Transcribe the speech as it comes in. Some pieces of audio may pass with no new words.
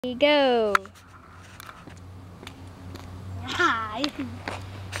Here you go. Hi.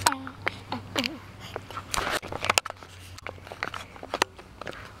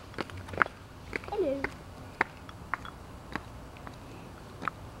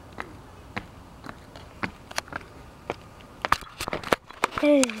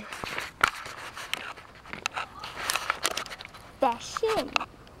 Hello. Fashion.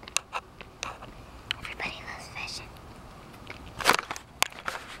 Everybody loves fashion.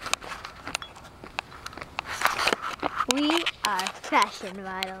 We are fashion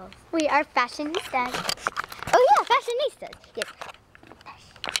models. We are fashionistas. Oh yeah, fashionistas. Yes.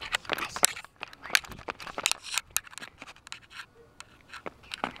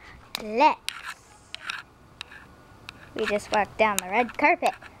 Let's. We just walked down the red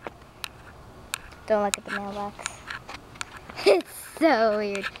carpet. Don't look at the mailbox. It's so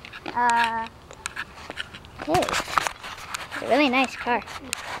weird. Hey, it's a really nice car.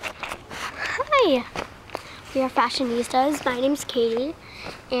 Hi. We are fashionistas. My name's Katie,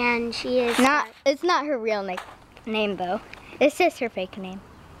 and she is It's not her real name though. It's just her fake name.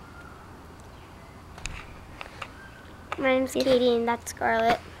 My name's Katie, and that's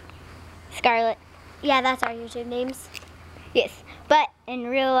Scarlett. Scarlett. Yeah, that's our YouTube names. Yes, but in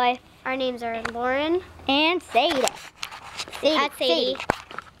real life, Our names are Lauren and Sadie. That's Sadie.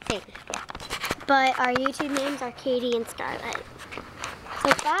 Sadie. But our YouTube names are Katie and Scarlett. So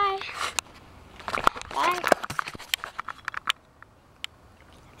bye. Bye.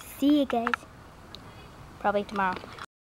 See you guys. Probably tomorrow.